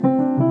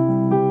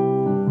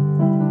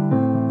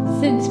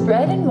Since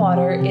bread and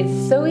water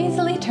is so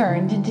easily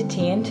turned into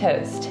tea and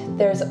toast,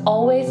 there's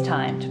always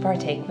time to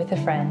partake with a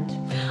friend.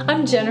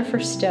 I'm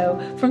Jennifer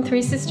Stowe from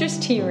Three Sisters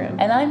Tea Room.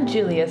 And I'm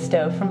Julia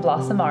Stowe from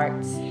Blossom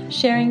Arts.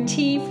 Sharing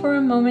tea for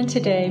a moment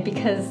today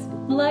because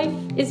life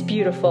is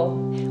beautiful.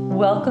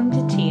 Welcome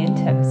to Tea and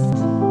Toast.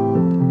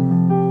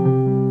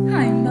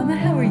 Hi, Mama.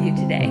 How are you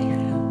today?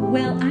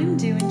 Well, I'm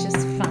doing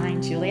just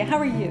fine, Julia. How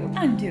are you?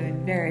 I'm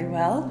doing very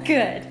well.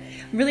 Good.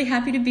 Really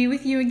happy to be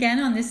with you again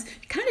on this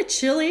kind of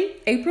chilly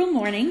April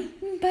morning.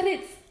 But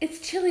it's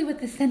chilly with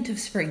the scent of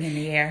spring in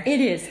the air. It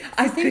is.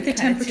 I think the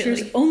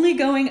temperature's only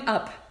going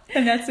up.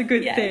 And that's a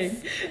good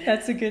thing.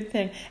 That's a good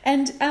thing.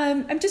 And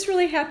I'm just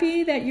really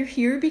happy that you're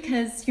here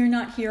because you're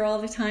not here all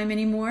the time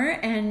anymore.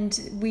 And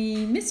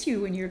we miss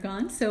you when you're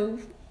gone. So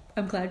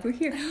I'm glad we're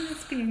here. I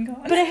miss being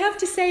gone. But I have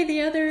to say,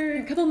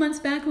 a couple months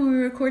back when we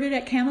recorded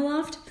at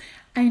Cameloft,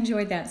 I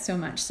enjoyed that so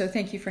much. So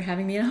thank you for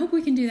having me. And I hope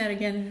we can do that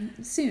again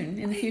soon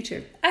in the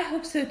future. I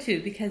hope so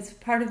too, because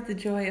part of the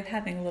joy of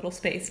having a little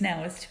space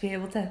now is to be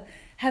able to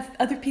have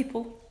other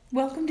people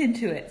welcomed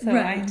into it. So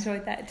right. I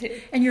enjoyed that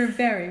too. And you're a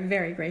very,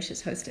 very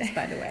gracious hostess,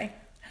 by the way.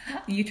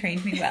 You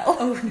trained me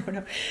well.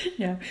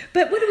 No.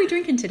 But what are we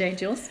drinking today,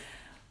 Jules?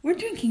 We're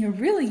drinking a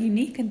really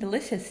unique and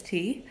delicious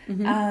tea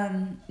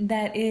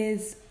that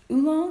is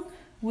oolong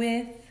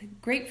with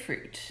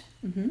grapefruit.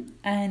 Mm-hmm.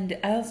 And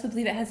I also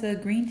believe it has a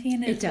green tea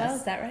in it as well.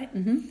 Is that right?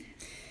 Mm-hmm.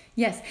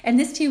 Yes, and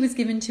this tea was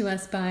given to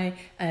us by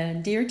a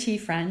dear tea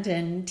friend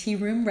and tea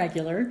room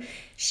regular.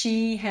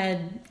 She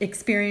had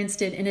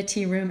experienced it in a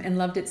tea room and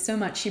loved it so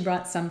much she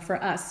brought some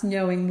for us,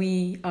 knowing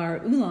we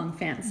are oolong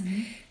fans.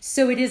 Mm-hmm.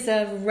 So it is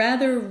a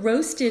rather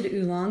roasted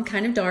oolong,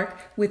 kind of dark,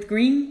 with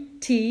green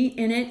tea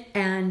in it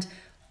and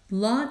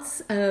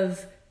lots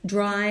of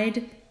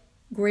dried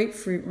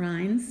grapefruit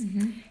rinds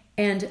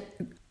and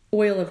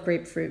oil of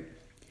grapefruit.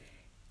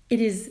 It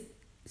is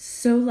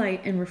so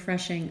light and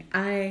refreshing.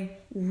 I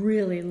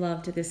really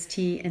loved this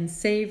tea and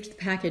saved the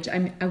package.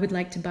 I would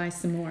like to buy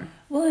some more.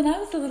 Well, and I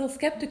was a little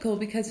skeptical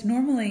because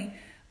normally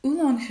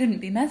oolong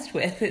shouldn't be messed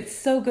with. It's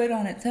so good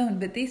on its own,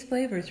 but these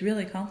flavors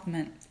really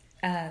complement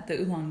the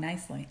oolong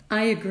nicely.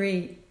 I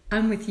agree.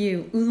 I'm with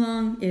you.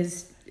 Oolong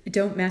is,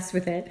 don't mess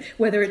with it.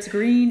 Whether it's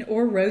green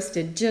or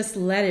roasted, just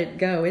let it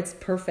go. It's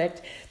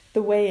perfect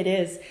the way it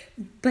is.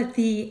 But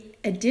the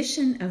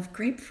addition of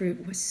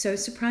grapefruit was so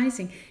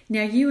surprising.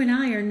 Now, you and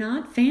I are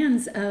not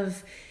fans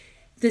of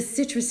the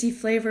citrusy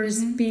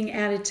flavors being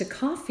added to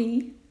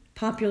coffee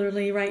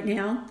popularly right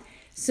now.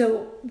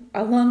 So,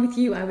 along with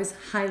you, I was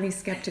highly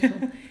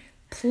skeptical,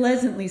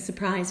 pleasantly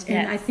surprised.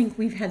 And I think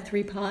we've had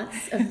 3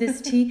 pots of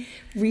this tea,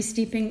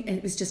 re-steeping, and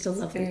it was just a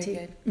lovely tea.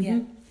 Very good. Yeah.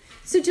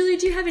 So, Julia,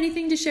 do you have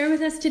anything to share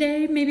with us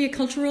today? Maybe a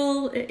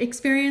cultural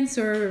experience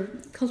or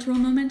cultural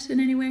moment in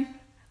any way?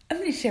 I'm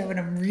going to share what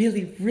I'm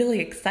really, really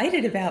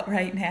excited about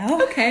right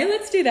now. Okay,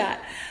 let's do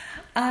that.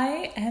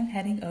 I am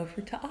heading over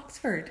to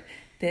Oxford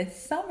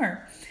this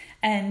summer.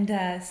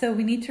 And so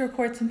we need to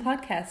record some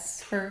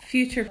podcasts for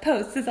future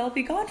posts as I'll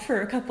be gone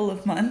for a couple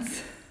of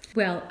months.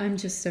 Well, I'm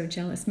just so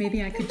jealous.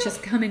 Maybe I could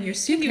just come in your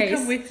suitcase. Can you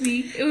come with me?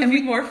 It would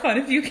be more fun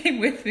if you came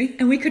with me.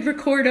 And we could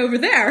record over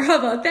there. How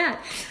about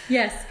that?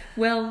 Yes.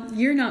 Well,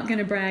 you're not going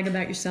to brag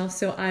about yourself,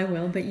 so I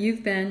will. But you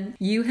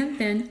have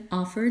been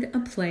offered a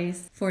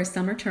place for a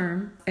summer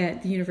term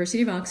at the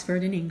University of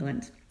Oxford in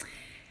England.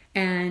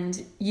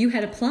 And you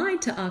had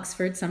applied to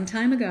Oxford some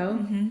time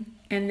ago.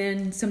 And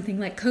then something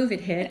like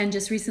COVID hit. And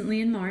just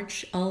recently in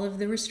March, all of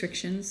the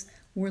restrictions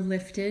were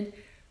lifted,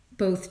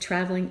 both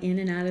traveling in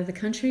and out of the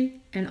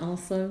country and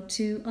also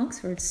to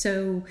Oxford.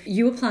 So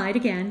you applied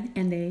again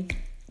and they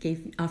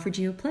offered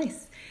you a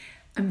place.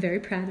 I'm very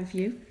proud of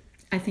you.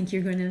 I think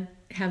you're going to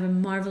have a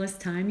marvelous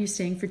time. You're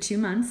staying for 2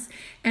 months.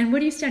 And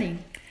what are you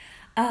studying?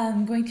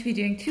 I'm going to be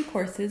doing 2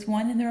 courses,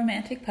 one in the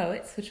Romantic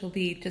Poets, which will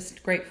be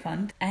just great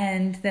fun,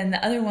 and then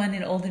the other one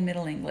in Old and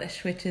Middle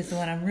English, which is the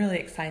one I'm really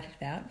excited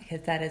about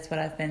because that is what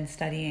I've been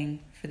studying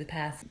for the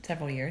past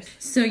several years.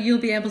 So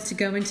you'll be able to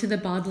go into the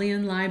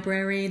Bodleian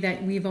Library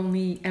that we've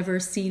only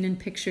ever seen in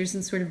pictures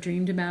and sort of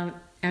dreamed about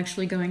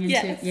actually going into.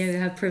 Yes. Yeah,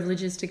 have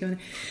privileges to go in.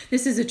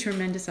 This is a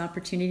tremendous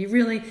opportunity.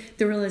 Really,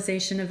 the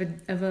realization of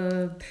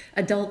a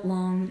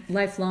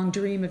lifelong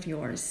dream of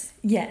yours.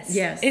 Yes.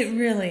 Yes. It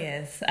really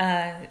is.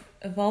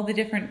 Of all the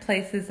different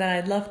places that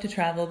I'd love to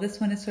travel, this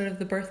one is sort of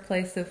the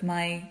birthplace of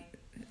my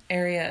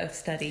area of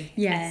study.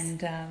 Yes.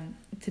 And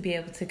to be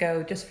able to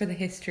go just for the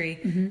history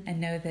and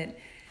know that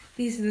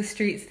these are the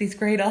streets these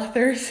great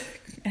authors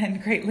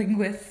and great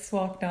linguists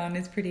walked on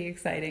is pretty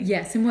exciting.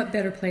 Yes, and what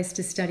better place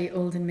to study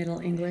Old and Middle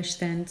English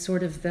than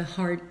sort of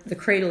the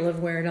cradle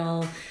of where it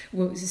all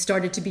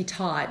started to be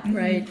taught,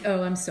 right?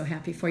 Oh, I'm so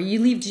happy for you. You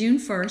leave June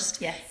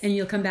 1st, yes, and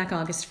you'll come back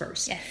August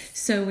 1st. Yes.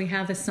 So we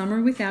have a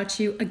summer without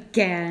you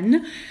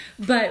again,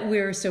 but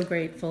we're so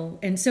grateful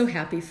and so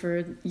happy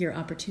for your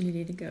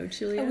opportunity to go,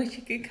 Julia. I wish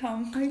you could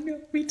come. I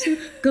know, me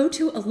too. Go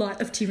to a lot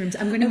of tea rooms.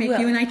 I'm going to make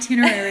you an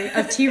itinerary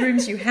of tea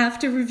rooms you have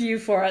to review review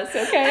for us,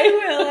 okay? I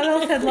will, and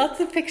I'll send lots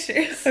of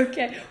pictures.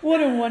 Okay.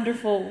 What a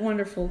wonderful,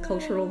 wonderful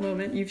cultural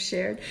moment you've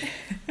shared.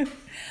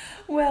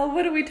 Well,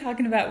 what are we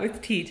talking about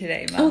with tea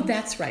today, Mom? Oh,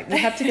 that's right. We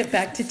have to get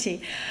back to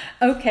tea.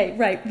 Okay,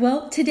 right.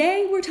 Well,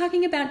 today we're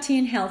talking about tea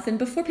and health. And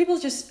before people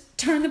just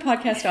turn the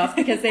podcast off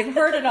because they've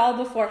heard it all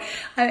before,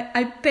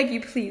 I beg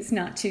you please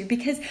not to,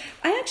 because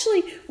I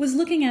actually was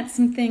looking at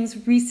some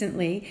things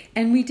recently,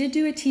 and we did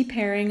do a tea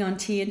pairing on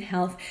tea and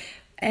health,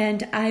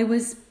 and I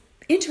was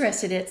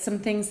interested in some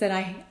things that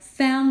I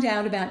found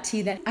out about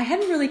tea that I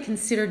hadn't really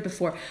considered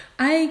before.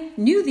 I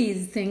knew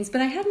these things,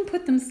 but I hadn't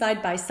put them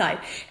side by side.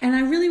 And I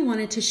really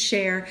wanted to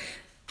share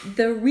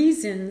the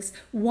reasons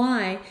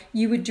why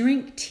you would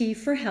drink tea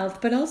for health,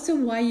 but also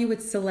why you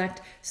would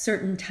select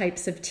certain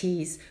types of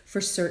teas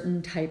for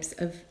certain types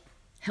of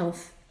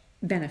health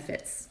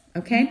benefits.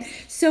 Okay,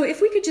 so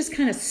if we could just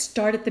kind of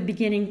start at the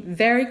beginning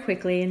very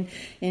quickly.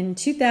 In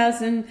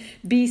 2000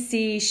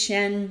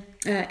 BC,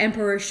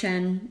 Emperor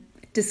Shen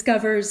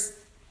discovers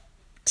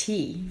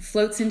tea,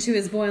 floats into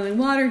his boiling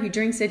water, he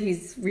drinks it,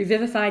 he's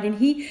revivified, and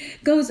he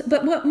goes,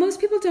 but what most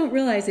people don't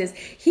realize is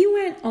he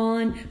went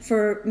on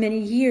for many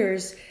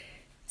years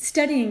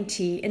studying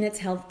tea and its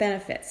health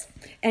benefits.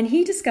 And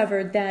he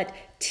discovered that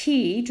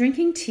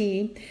drinking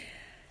tea,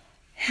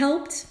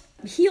 helped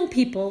heal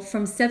people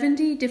from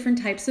 70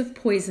 different types of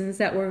poisons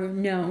that were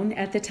known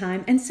at the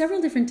time and several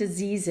different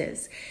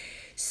diseases.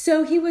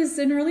 So he was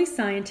an early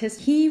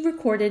scientist. He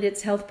recorded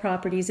its health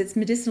properties, its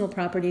medicinal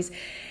properties.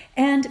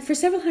 And for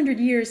several hundred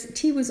years,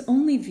 tea was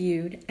only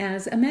viewed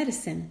as a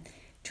medicine.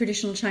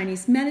 Traditional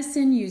Chinese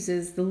medicine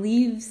uses the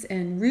leaves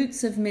and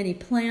roots of many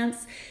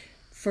plants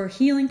for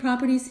healing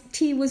properties.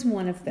 Tea was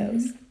one of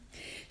those. Mm-hmm.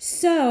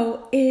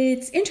 So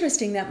it's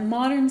interesting that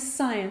modern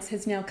science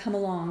has now come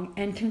along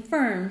and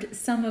confirmed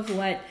some of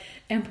what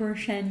Emperor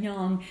Shen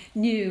Yong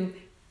knew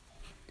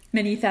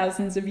many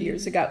thousands of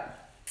years ago.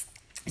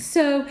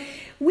 So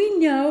we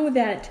know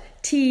that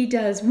tea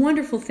does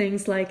wonderful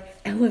things like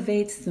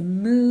elevates the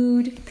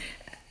mood.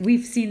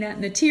 We've seen that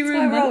in the tea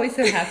room. We're always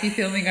so happy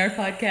filming our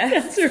podcast.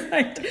 That's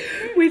right.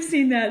 We've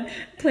seen that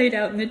played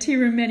out in the tea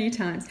room many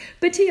times.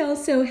 But tea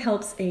also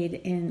helps aid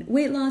in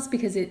weight loss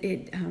because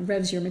it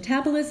revs your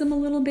metabolism a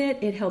little bit.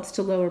 It helps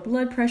to lower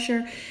blood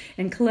pressure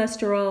and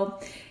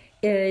cholesterol.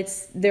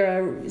 There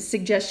are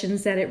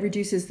suggestions that it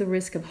reduces the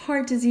risk of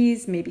heart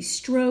disease, maybe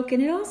stroke,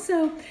 and it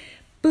also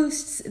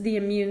boosts the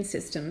immune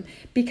system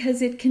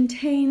because it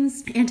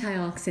contains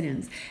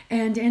antioxidants.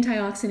 And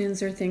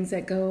antioxidants are things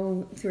that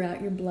go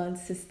throughout your blood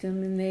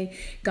system, and they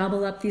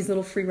gobble up these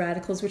little free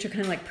radicals, which are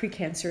kind of like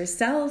precancerous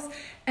cells,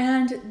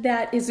 and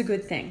that is a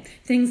good thing.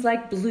 Things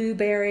like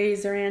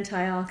blueberries are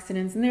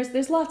antioxidants, and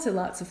there's lots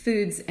of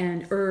foods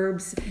and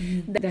herbs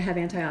that have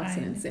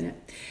antioxidants in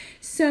it.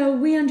 So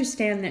we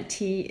understand that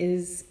tea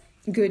is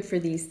good for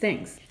these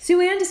things. So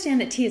we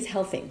understand that tea is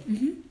healthy.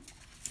 Mm-hmm.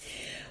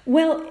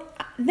 Well,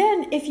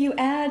 then if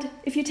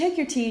you take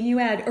your tea and you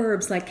add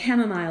herbs like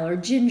chamomile or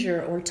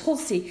ginger or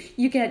tulsi,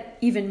 you get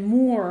even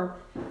more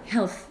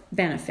health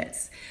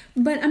benefits.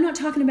 But I'm not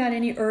talking about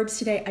any herbs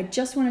today. I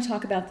just want to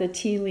talk about the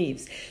tea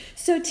leaves.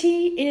 So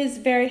tea is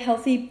very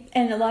healthy,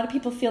 and a lot of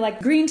people feel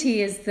like green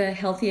tea is the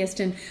healthiest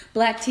and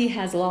black tea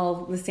has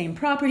all the same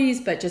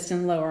properties, but just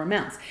in lower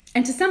amounts.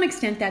 And to some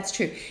extent, that's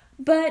true.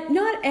 But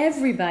not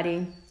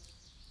everybody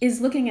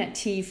is looking at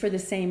tea for the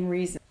same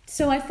reason.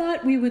 So I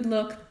thought we would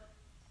look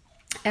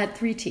at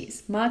 3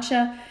 teas: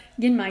 matcha,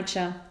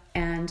 genmaicha,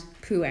 and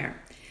pu'er.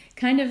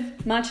 Kind of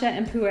matcha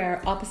and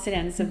pu'er, opposite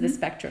ends of the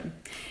spectrum.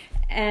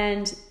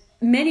 And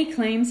many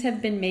claims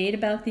have been made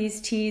about these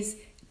teas,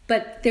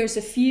 but there's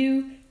a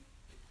few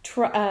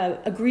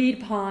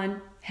agreed upon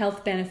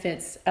health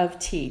benefits of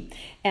tea.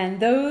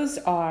 And those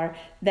are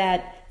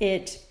that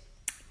it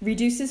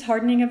reduces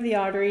hardening of the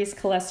arteries,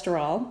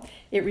 cholesterol.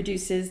 It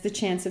reduces the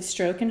chance of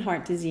stroke and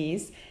heart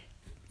disease.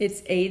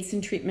 It aids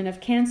in treatment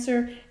of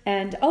cancer,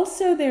 and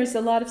also there's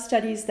a lot of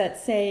studies that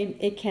say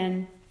it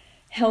can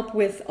help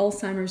with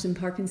Alzheimer's and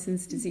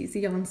Parkinson's disease,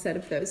 the onset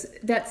of those.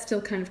 That's still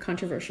kind of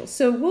controversial.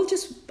 So we'll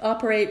just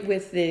operate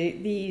with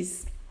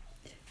these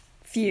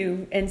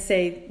few and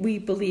say we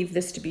believe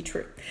this to be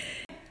true.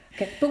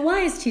 Okay, but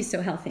why is tea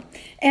so healthy?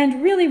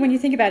 And really, when you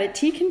think about it,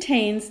 tea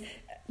contains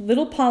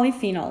little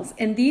polyphenols,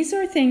 and these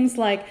are things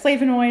like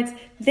flavonoids.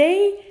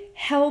 They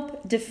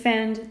help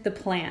defend the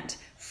plant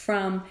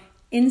from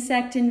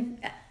insect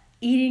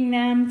eating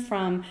them,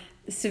 from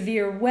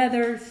severe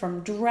weather,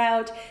 from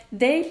drought.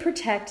 They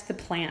protect the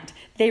plant.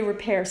 They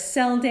repair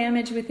cell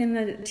damage within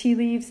the tea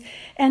leaves.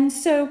 And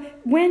so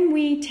when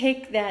we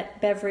take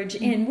that beverage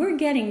in, we're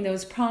getting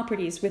those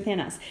properties within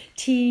us.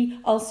 Tea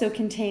also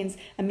contains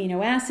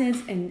amino acids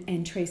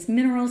and trace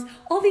minerals,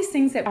 all these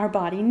things that our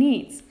body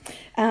needs.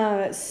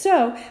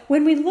 So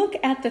when we look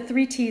at the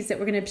 3 teas that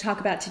we're going to talk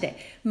about today,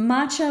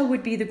 matcha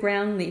would be the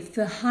ground leaf.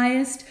 The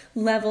highest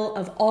level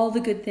of all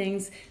the good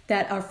things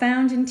that are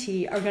found in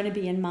tea are going to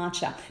be in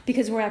matcha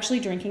because we're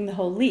actually drinking the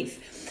whole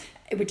leaf.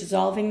 We're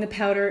dissolving the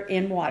powder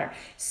in water.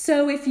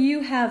 So if you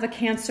have a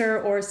cancer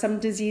or some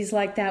disease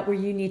like that where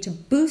you need to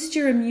boost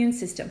your immune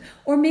system,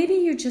 or maybe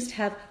you just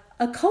have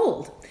a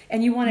cold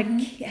and you want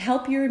to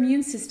help your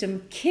immune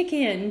system kick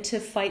in to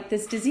fight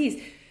this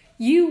disease,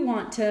 you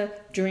want to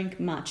drink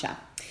matcha.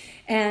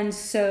 And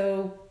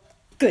so,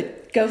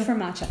 good, go for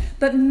matcha.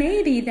 But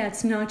maybe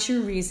that's not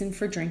your reason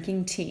for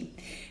drinking tea.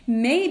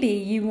 Maybe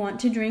you want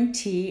to drink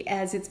tea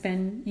as it's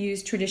been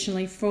used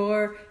traditionally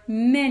for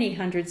many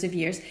hundreds of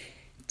years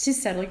to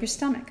settle your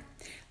stomach.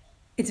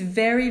 It's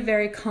very,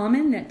 very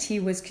common that tea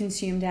was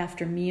consumed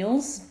after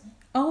meals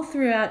all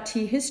throughout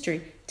tea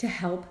history to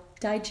help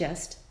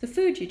digest the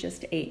food you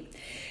just ate.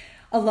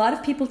 A lot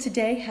of people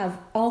today have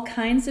all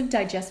kinds of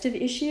digestive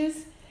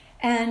issues,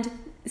 and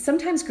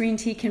sometimes green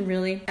tea can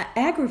really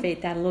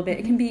aggravate that a little bit.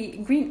 It can be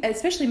green,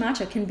 especially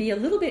matcha, can be a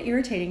little bit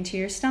irritating to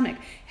your stomach.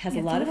 Has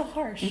It's a lot a little of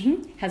harsh.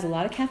 has a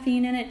lot of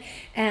caffeine in it,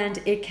 and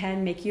it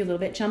can make you a little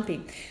bit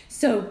jumpy.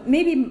 So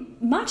maybe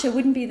matcha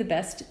wouldn't be the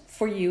best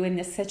for you in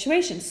this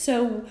situation.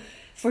 So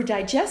for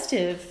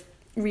digestive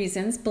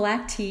reasons,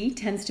 black tea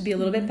tends to be a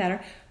little bit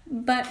better,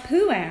 but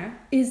pu'er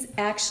is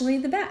actually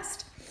the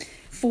best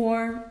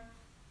for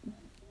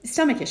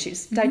stomach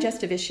issues,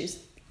 digestive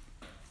issues.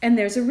 And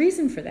there's a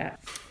reason for that.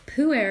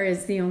 Pu'er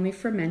is the only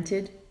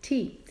fermented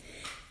tea.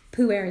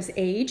 Pu'er is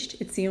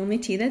aged. It's the only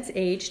tea that's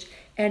aged,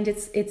 and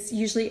it's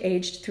usually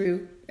aged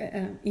through,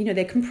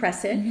 they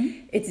compress it.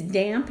 It's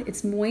damp,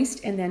 it's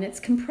moist, and then it's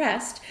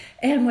compressed.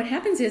 And what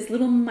happens is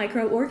little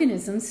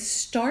microorganisms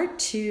start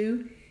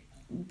to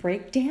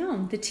break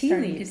down the tea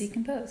leaves. To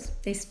decompose.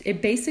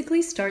 It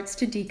basically starts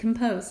to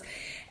decompose.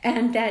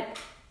 And that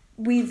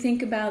we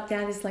think about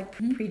that as like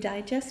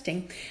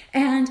pre-digesting.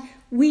 And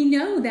we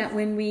know that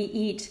when we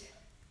eat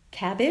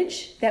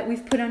cabbage that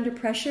we've put under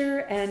pressure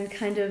and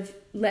kind of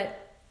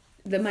let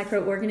the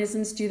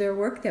microorganisms do their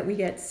work, that we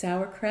get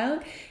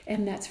sauerkraut,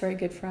 and that's very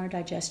good for our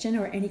digestion,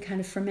 or any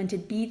kind of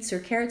fermented beets or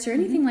carrots or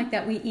anything like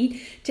that we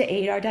eat to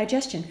aid our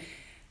digestion.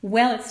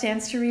 Well, it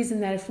stands to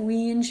reason that if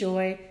we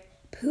enjoy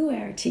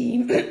pu'er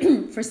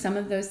tea for some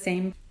of those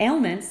same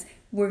ailments,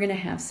 we're going to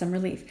have some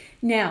relief.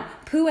 Now,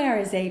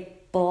 pu'er is a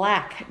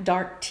black,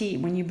 dark tea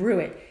when you brew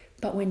it,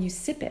 but when you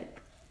sip it,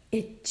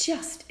 it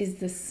just is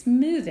the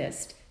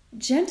smoothest,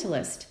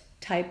 gentlest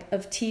type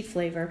of tea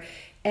flavor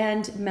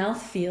and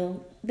mouthfeel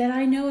that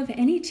I know of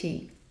any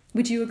tea.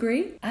 Would you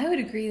agree? I would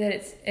agree that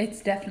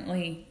it's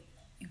definitely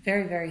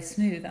very, very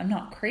smooth. I'm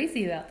not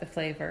crazy about the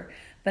flavor,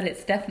 but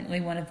it's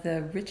definitely one of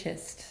the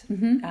richest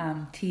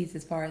teas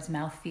as far as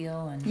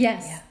mouthfeel. And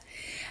Yes.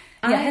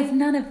 it has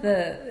none of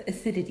the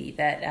acidity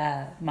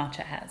that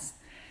matcha has.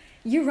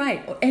 You're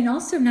right. And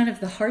also none of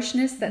the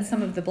harshness that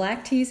some of the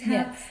black teas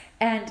have. Yes.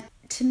 And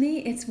to me,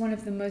 it's one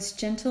of the most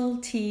gentle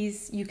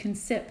teas you can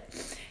sip.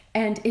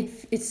 And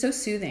it's so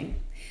soothing.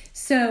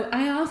 So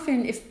I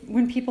often,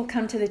 when people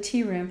come to the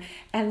tea room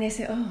and they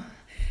say, oh,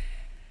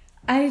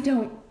 I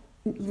don't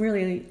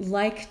really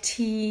like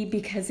tea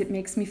because it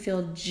makes me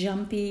feel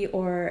jumpy,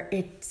 or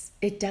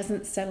it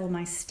doesn't settle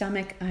my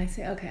stomach, I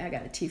say, okay, I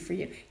got a tea for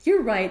you.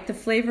 You're right, the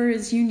flavor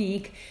is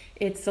unique.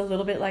 It's a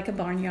little bit like a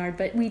barnyard,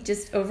 but we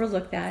just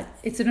overlook that.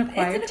 It's an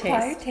acquired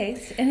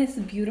taste, and it's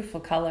a beautiful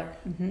color.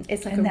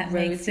 It's like and a that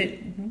rosy. makes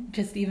it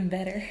just even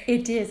better.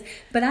 It is.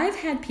 But I've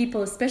had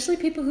people, especially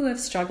people who have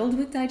struggled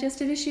with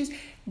digestive issues,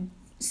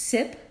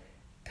 sip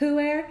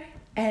pu'er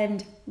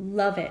and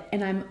love it.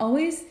 And I'm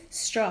always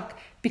struck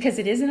because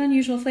it is an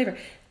unusual flavor.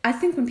 I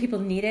think when people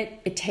need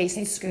it, it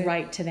tastes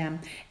right to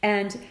them.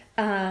 And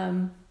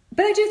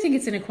but I do think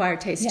it's an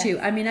acquired taste too.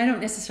 I mean, I don't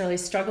necessarily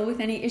struggle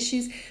with any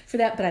issues for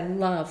that, but I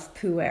love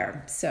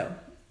pu'er. So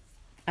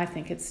I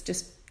think it's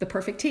just the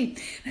perfect tea.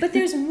 But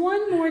there's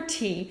one more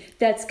tea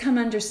that's come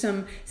under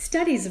some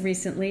studies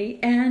recently,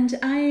 and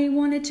I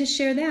wanted to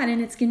share that,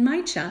 and it's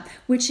Genmaicha,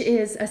 which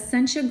is a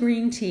sencha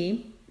green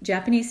tea,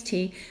 Japanese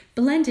tea,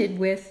 blended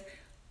with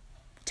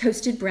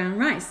toasted brown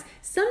rice.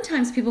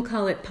 Sometimes people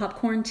call it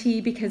popcorn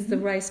tea because the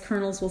rice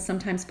kernels will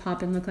sometimes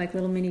pop and look like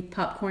little mini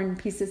popcorn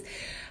pieces.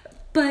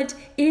 But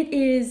it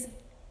is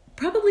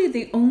probably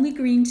the only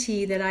green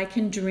tea that I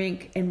can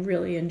drink and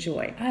really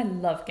enjoy. I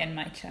love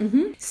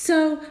Genmaicha.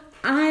 So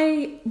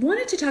I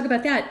wanted to talk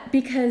about that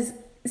because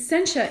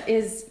sencha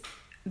is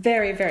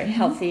very, very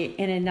healthy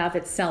in and of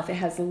itself. It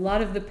has a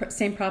lot of the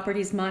same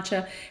properties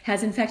matcha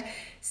has. In fact,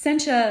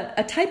 sencha,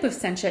 a type of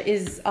sencha,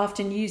 is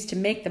often used to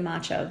make the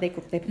matcha.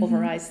 They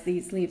pulverize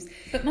these leaves.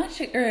 But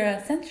matcha or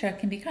sencha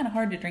can be kind of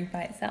hard to drink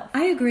by itself.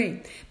 I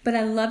agree, but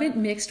I love it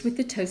mixed with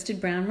the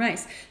toasted brown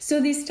rice. So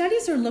these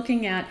studies are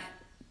looking at,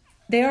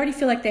 they already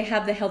feel like they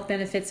have the health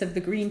benefits of the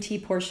green tea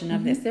portion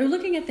of this. They're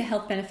looking at the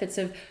health benefits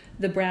of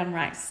the brown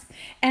rice.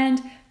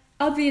 And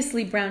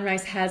obviously, brown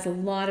rice has a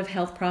lot of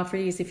health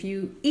properties if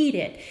you eat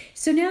it.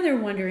 So now they're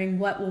wondering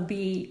what will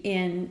be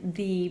in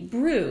the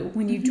brew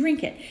when you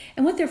drink it.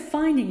 And what they're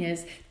finding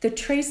is the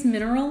trace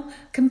mineral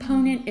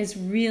component is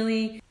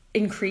really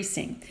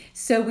increasing.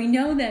 So we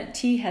know that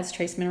tea has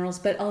trace minerals,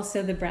 but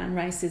also the brown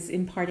rice is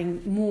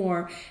imparting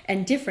more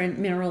and different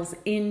minerals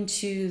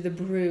into the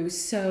brew.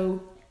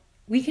 So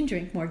we can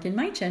drink more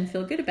Genmaicha and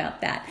feel good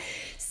about that.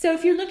 So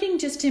if you're looking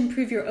just to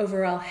improve your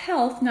overall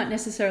health, not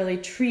necessarily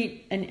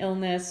treat an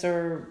illness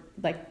or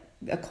like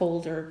a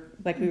cold or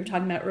like we were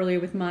talking about earlier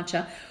with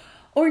matcha,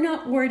 or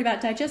not worried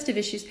about digestive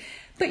issues,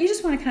 but you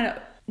just want to kind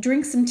of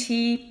drink some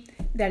tea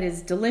that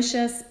is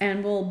delicious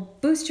and will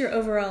boost your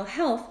overall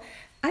health,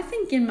 I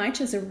think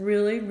Genmaicha is a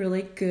really,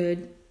 really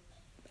good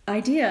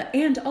idea.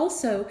 And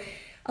also,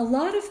 a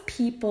lot of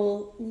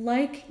people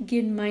like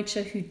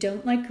Genmaicha who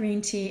don't like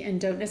green tea and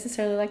don't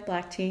necessarily like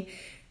black tea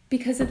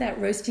because of that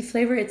roasty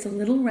flavor. It's a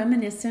little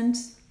reminiscent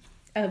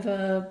of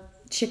a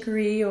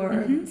chicory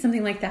or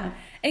something like that.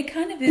 It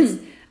kind of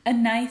is a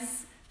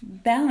nice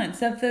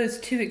balance of those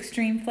two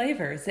extreme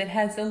flavors. It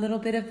has a little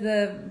bit of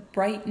the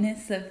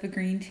brightness of the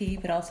green tea,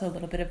 but also a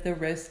little bit of the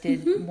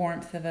roasted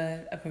warmth of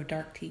a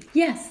dark tea.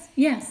 Yes,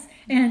 yes.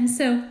 And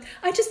so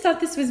I just thought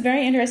this was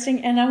very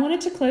interesting, and I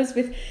wanted to close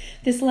with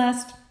this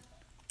last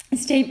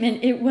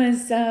statement. It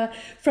was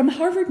from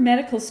Harvard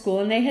Medical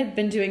School, and they had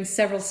been doing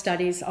several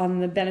studies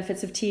on the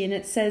benefits of tea, and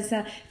it says,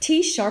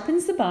 tea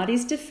sharpens the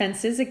body's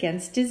defenses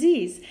against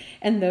disease,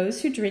 and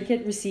those who drink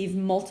it receive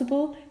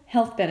multiple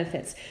health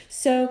benefits.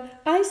 So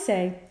I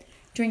say,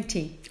 drink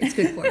tea. It's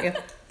good for you.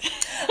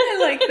 I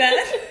like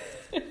that.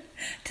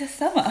 To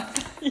sum up,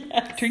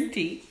 drink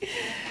tea.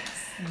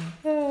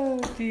 Oh,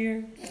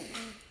 dear.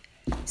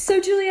 So,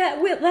 Julia,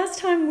 last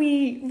time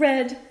we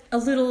read a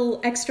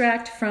little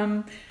extract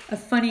from a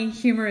funny,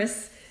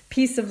 humorous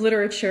piece of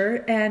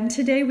literature, and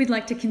today we'd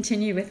like to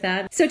continue with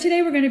that. So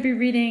today we're going to be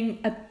reading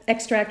an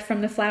extract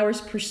from The Flowers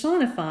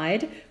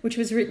Personified, which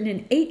was written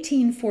in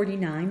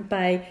 1849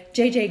 by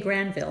J.J.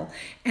 Granville.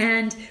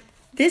 And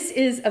this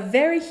is a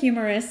very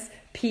humorous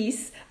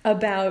piece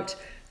about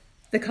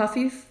the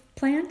coffee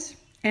plant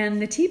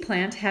and the tea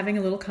plant having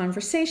a little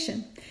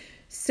conversation.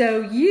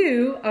 So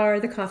you are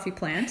the coffee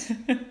plant,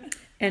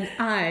 and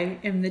I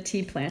am the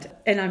tea plant.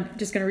 And I'm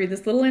just going to read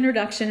this little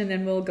introduction, and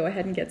then we'll go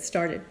ahead and get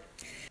started.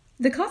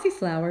 The coffee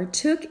flower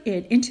took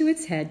it into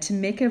its head to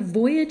make a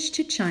voyage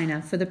to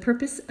China for the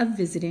purpose of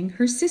visiting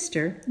her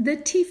sister, the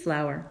tea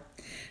flower.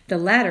 The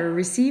latter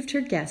received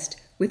her guest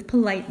with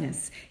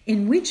politeness,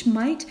 in which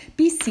might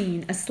be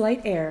seen a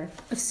slight air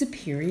of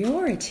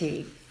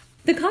superiority.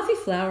 The coffee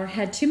flower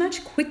had too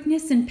much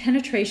quickness and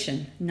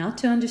penetration not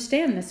to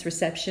understand this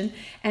reception,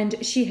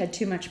 and she had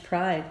too much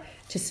pride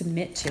to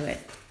submit to it.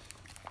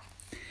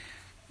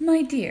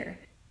 My dear,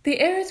 the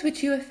airs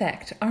which you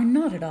affect are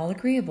not at all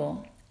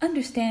agreeable.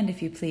 Understand,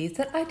 if you please,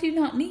 that I do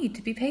not need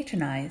to be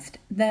patronized,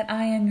 that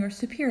I am your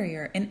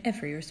superior in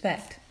every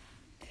respect.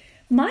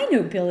 My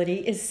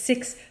nobility is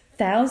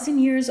 6,000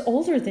 years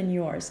older than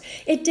yours.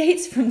 It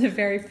dates from the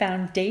very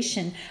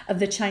foundation of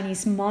the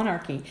Chinese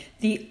monarchy,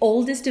 the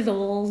oldest of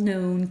all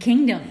known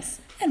kingdoms.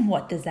 And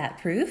what does that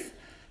prove?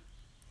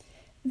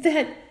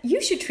 That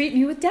you should treat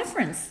me with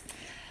deference.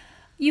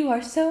 You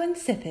are so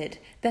insipid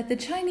that the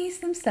Chinese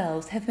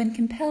themselves have been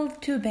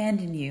compelled to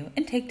abandon you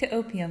and take to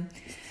opium.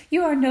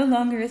 You are no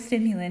longer a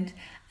stimulant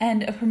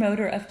and a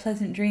promoter of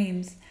pleasant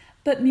dreams,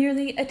 but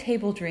merely a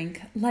table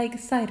drink like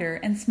cider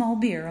and small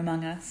beer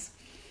among us.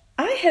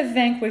 I have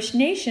vanquished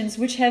nations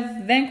which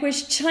have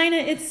vanquished China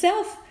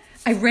itself.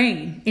 I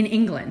reign in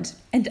England.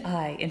 And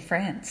I in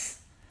France.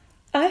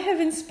 I have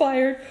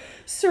inspired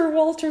Sir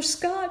Walter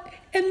Scott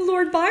and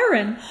Lord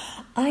Byron.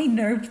 I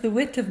nerved the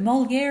wit of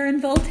Molière and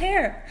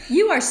Voltaire.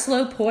 You are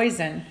slow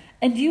poison.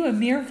 And you a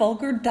mere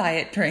vulgar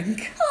diet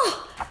drink.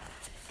 Oh,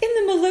 in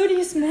the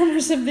melodious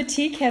murmurs of the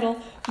tea kettle,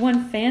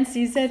 one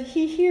fancies that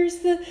he hears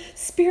the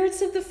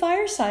spirits of the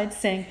fireside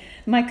sing.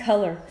 My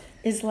color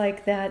is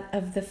like that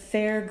of the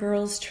fair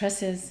girl's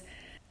tresses.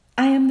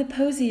 I am the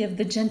posy of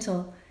the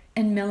gentle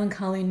and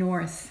melancholy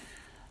north.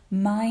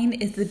 Mine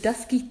is the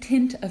dusky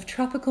tint of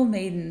tropical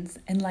maidens,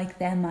 and like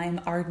them I am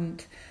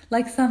ardent.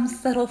 Like some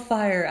subtle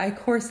fire I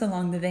course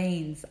along the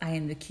veins. I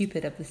am the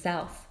Cupid of the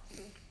south.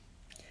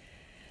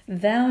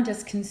 Thou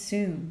dost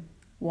consume,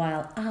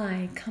 while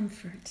I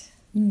comfort.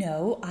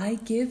 No, I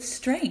give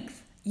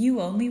strength.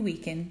 You only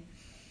weaken.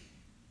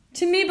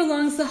 To me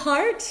belongs the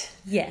heart.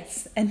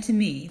 Yes, and to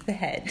me, the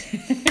head.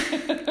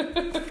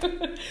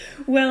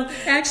 Well,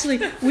 actually,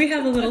 we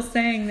have a little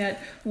saying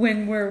that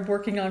when we're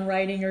working on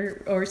writing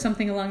or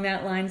something along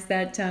that lines,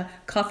 that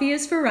coffee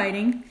is for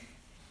writing.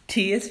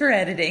 Tea is for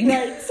editing.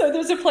 Right, so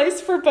there's a place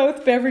for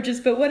both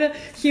beverages, but what a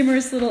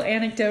humorous little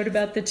anecdote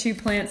about the two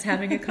plants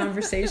having a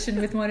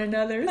conversation with one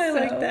another. I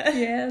like that.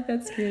 Yeah,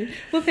 that's great.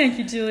 Well, thank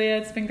you, Julia.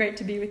 It's been great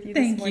to be with you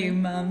this morning. Thank you,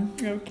 Mom.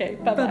 Okay,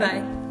 bye-bye.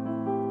 Bye-bye.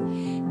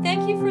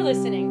 Thank you for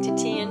listening to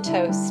Tea and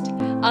Toast.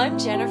 I'm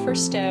Jennifer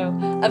Stowe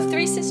of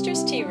Three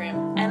Sisters Tea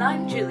Room. And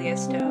I'm Julia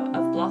Stowe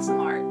of Blossom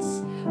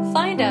Arts.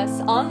 Find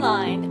us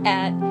online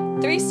at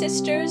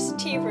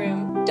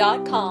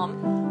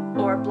threesisterstearoom.com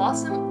or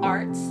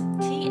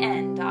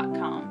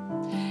blossomartstn.com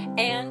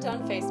and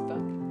on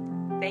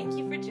Facebook. Thank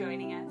you for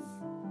joining us.